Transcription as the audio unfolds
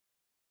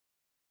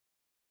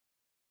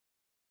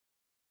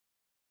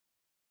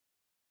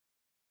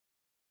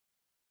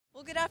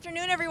Well, good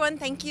afternoon, everyone.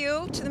 Thank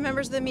you to the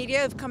members of the media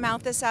who have come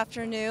out this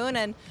afternoon.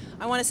 And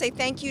I want to say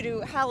thank you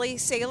to Hallie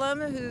Salem,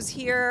 who's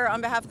here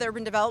on behalf of the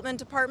Urban Development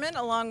Department,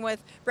 along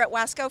with Brett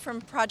Wasco from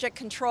Project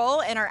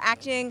Control, and our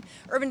acting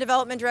Urban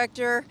Development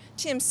Director,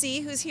 Tim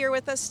C., who's here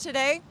with us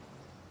today.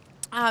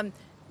 The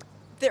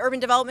Urban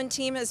Development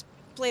team has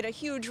played a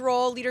huge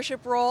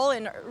leadership role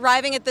in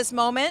arriving at this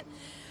moment.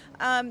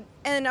 And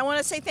I want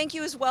to say thank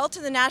you as well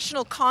to the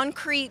National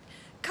Concrete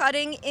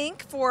Cutting,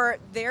 Inc. for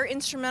their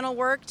instrumental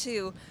work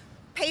to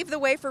pave the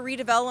way for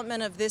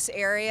redevelopment of this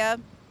area,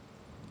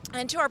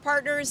 and to our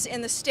partners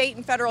in the state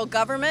and federal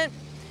government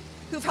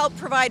who've helped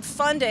provide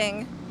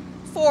funding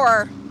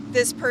for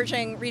this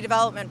Pershing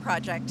redevelopment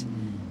project.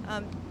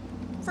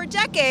 For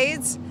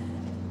decades,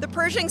 the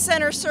Pershing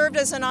Center served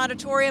as an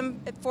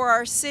auditorium for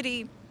our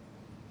city,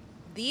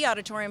 the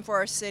auditorium for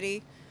our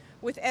city,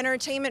 with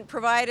entertainment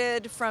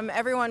provided from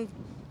everyone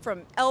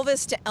from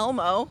Elvis to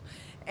Elmo,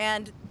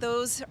 and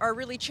those are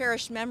really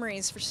cherished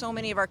memories for so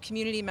many of our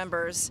community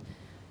members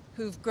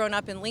who've grown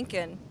up in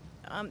Lincoln.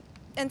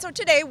 And so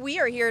today we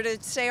are here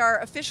to say our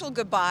official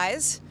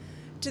goodbyes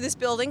to this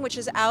building, which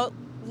has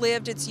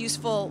outlived its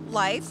useful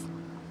life.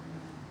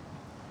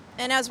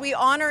 And as we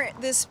honor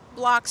this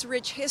block's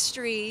rich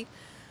history,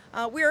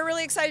 we are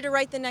really excited to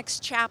write the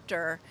next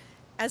chapter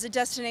as a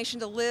destination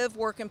to live,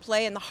 work, and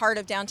play in the heart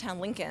of downtown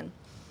Lincoln.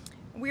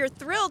 We are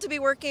thrilled to be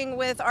working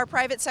with our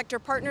private sector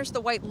partners,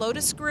 the White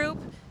Lotus Group,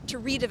 to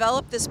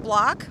redevelop this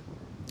block.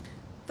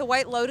 The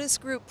White Lotus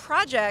Group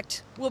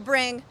project will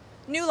bring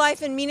new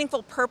life and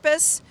meaningful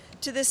purpose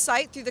to this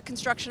site through the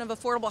construction of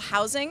affordable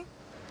housing,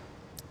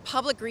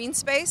 public green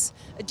space,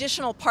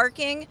 additional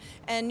parking,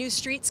 and new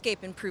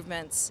streetscape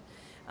improvements.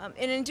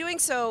 And in doing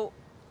so,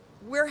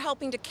 we're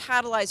helping to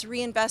catalyze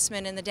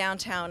reinvestment in the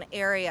downtown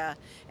area.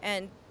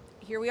 And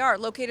here we are,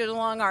 located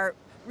along our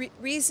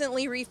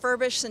recently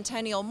refurbished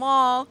Centennial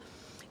Mall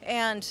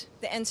and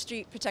the N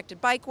Street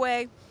Protected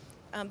Bikeway.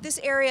 This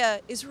area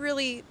is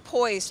really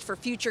poised for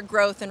future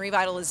growth and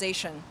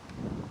revitalization.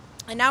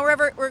 And now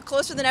we're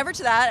closer than ever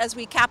to that as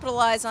we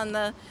capitalize on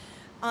the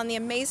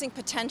amazing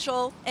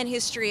potential and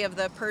history of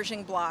the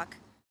Pershing block.